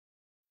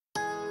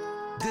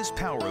This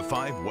Power of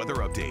 5 weather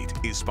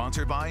update is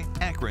sponsored by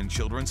Akron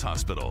Children's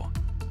Hospital.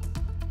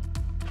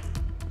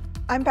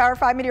 I'm Power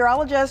 5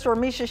 meteorologist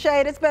Ramisha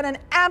Shade. It's been an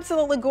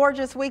absolutely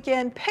gorgeous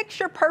weekend,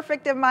 picture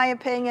perfect in my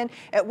opinion.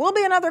 It will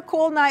be another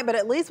cool night, but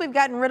at least we've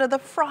gotten rid of the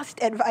frost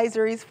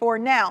advisories for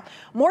now.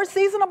 More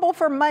seasonable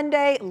for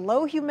Monday,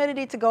 low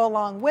humidity to go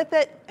along with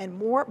it, and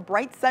more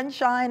bright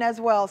sunshine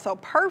as well. So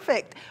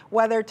perfect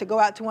weather to go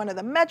out to one of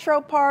the metro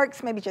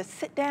parks, maybe just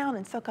sit down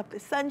and soak up the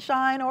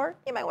sunshine, or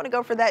you might want to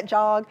go for that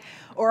jog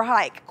or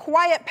hike.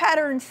 Quiet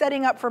pattern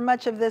setting up for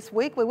much of this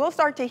week. We will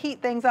start to heat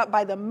things up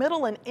by the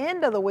middle and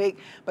end of the week,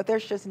 but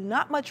there's just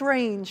not much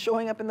rain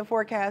showing up in the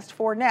forecast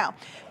for now.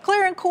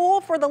 Clear and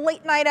cool for the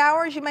late night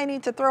hours. You may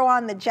need to throw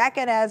on the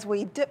jacket as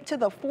we dip to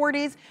the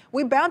 40s.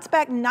 We bounce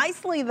back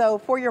nicely though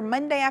for your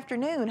Monday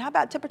afternoon. How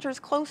about temperatures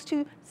close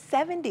to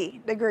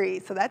 70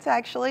 degrees? So that's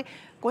actually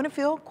going to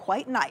feel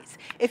quite nice.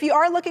 If you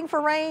are looking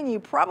for rain, you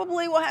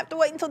probably will have to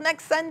wait until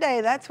next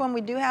Sunday. That's when we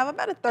do have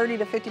about a 30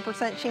 to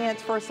 50%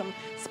 chance for some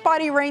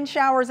spotty rain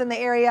showers in the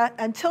area.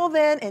 Until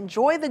then,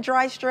 enjoy the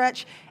dry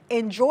stretch.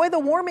 Enjoy the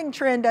warming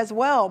trend as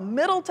well,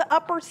 middle to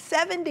upper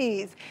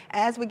 70s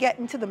as we get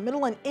into the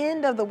middle and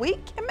end of the week,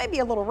 and maybe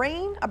a little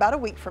rain about a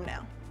week from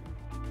now.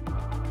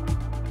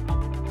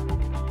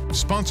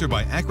 Sponsored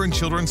by Akron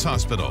Children's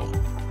Hospital.